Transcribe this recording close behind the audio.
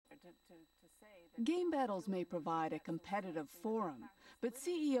Game battles may provide a competitive forum, but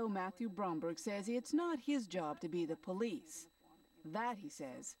CEO Matthew Bromberg says it's not his job to be the police. That, he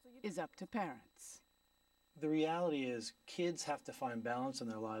says, is up to parents. The reality is kids have to find balance in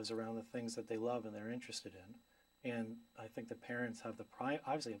their lives around the things that they love and they're interested in. And I think the parents have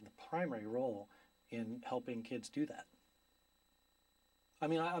obviously have the primary role in helping kids do that. I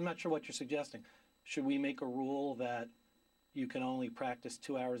mean, I'm not sure what you're suggesting. Should we make a rule that you can only practice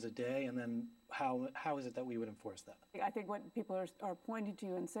 2 hours a day, and then how is it that we would enforce that? I think what people are pointing to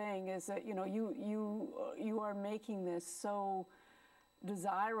you and saying is that, you know, you are making this so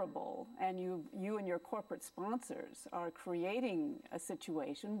desirable, and you and your corporate sponsors are creating a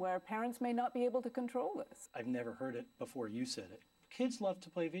situation where parents may not be able to control this. I've never heard it before you said it. Kids love to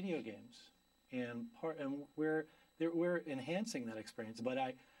play video games, and we're enhancing that experience. But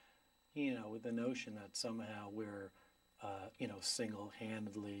with the notion that somehow we're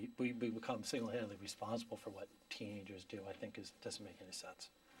single-handedly, we become single-handedly responsible for what teenagers do, I think doesn't make any sense.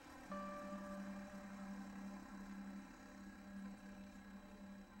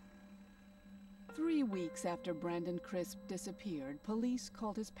 3 weeks after Brandon Crisp disappeared, police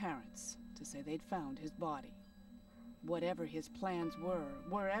called his parents to say they'd found his body. Whatever his plans were,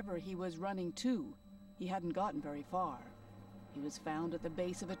 wherever he was running to, he hadn't gotten very far. He was found at the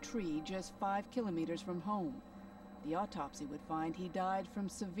base of a tree just 5 kilometers from home. The autopsy would find he died from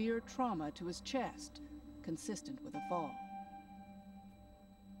severe trauma to his chest, consistent with a fall.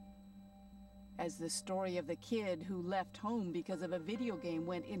 As the story of the kid who left home because of a video game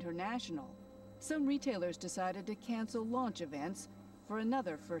went international, some retailers decided to cancel launch events for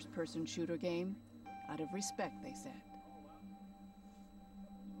another first-person shooter game, out of respect, they said.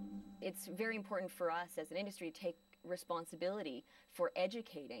 It's very important for us as an industry to take responsibility for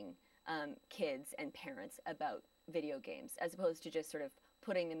educating kids and parents about video games, as opposed to just sort of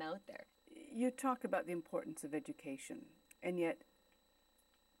putting them out there. You talk about the importance of education, and yet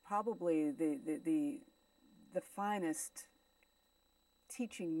probably the finest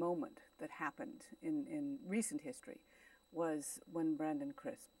teaching moment that happened in recent history was when Brandon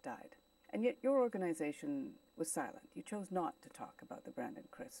Crisp died. And yet your organization was silent. You chose not to talk about the Brandon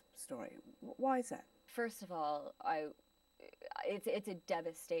Crisp story. Why is that? First of all, it's a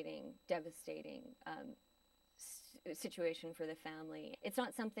devastating situation for the family. It's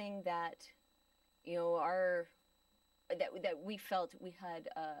not something that, that we felt we had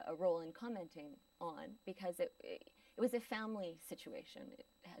a role in commenting on, because it was a family situation. It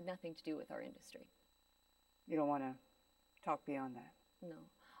had nothing to do with our industry. You don't want to talk beyond that? No.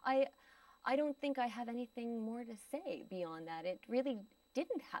 I don't think I have anything more to say beyond that. It really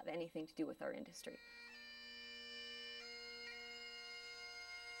didn't have anything to do with our industry.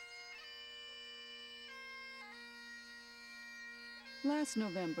 Last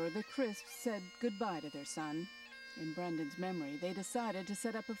November, the Crisps said goodbye to their son. In Brandon's memory, they decided to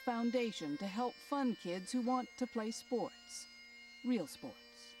set up a foundation to help fund kids who want to play sports, real sports.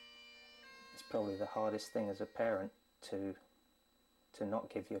 It's probably the hardest thing as a parent to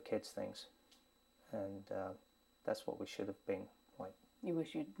not give your kids things, and that's what we should have been like. You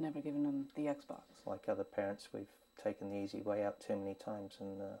wish you'd never given them the Xbox. Like other parents, we've taken the easy way out too many times,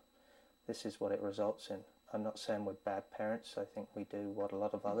 and this is what it results in. I'm not saying we're bad parents. I think we do what a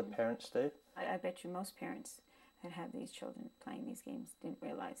lot of other parents do. I bet you most parents that have these children playing these games didn't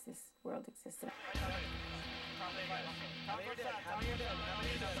realize this world existed.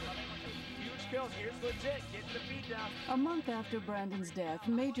 Huge skills. Here's legit. Getting the beat down. A month after Brandon's death,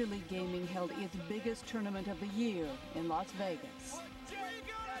 Major League Gaming held its biggest tournament of the year in Las Vegas.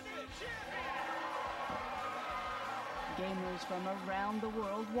 Gamers from around the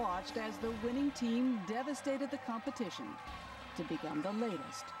world watched as the winning team devastated the competition to become the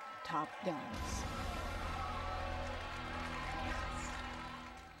latest Top Guns.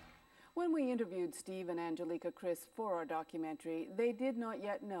 When we interviewed Steve and Angelica Crisp for our documentary, they did not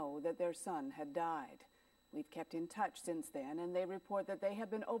yet know that their son had died. We've kept in touch since then, and they report that they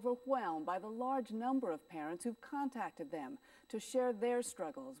have been overwhelmed by the large number of parents who've contacted them to share their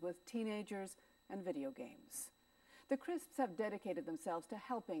struggles with teenagers and video games. The Crisps have dedicated themselves to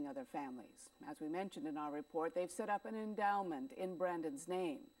helping other families. As we mentioned in our report, they've set up an endowment in Brandon's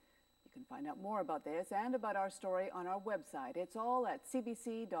name. You can find out more about this and about our story on our website. It's all at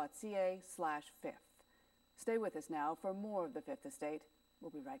cbc.ca/fifth. Stay with us now for more of The Fifth Estate.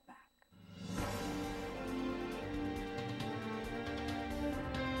 We'll be right back.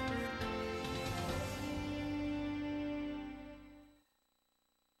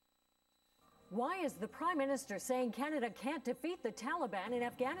 Why is the Prime Minister saying Canada can't defeat the Taliban in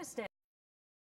Afghanistan?